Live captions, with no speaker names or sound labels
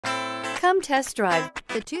Come test drive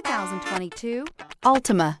the 2022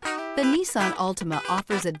 Altima. The Nissan Altima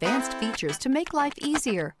offers advanced features to make life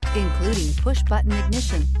easier, including push-button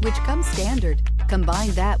ignition, which comes standard.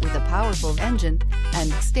 Combine that with a powerful engine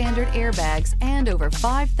and standard airbags and over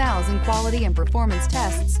 5,000 quality and performance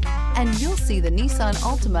tests, and you'll see the Nissan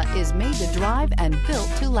Altima is made to drive and built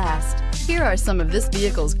to last. Here are some of this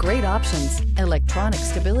vehicle's great options: electronic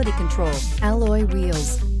stability control, alloy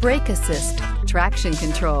wheels, brake assist, traction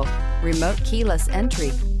control, remote keyless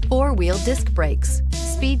entry, four-wheel disc brakes,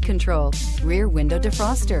 speed control, rear window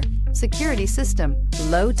defroster, security system,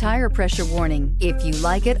 low tire pressure warning. If you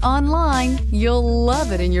like it online, you'll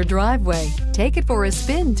love it in your driveway. Take it for a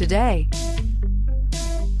spin today.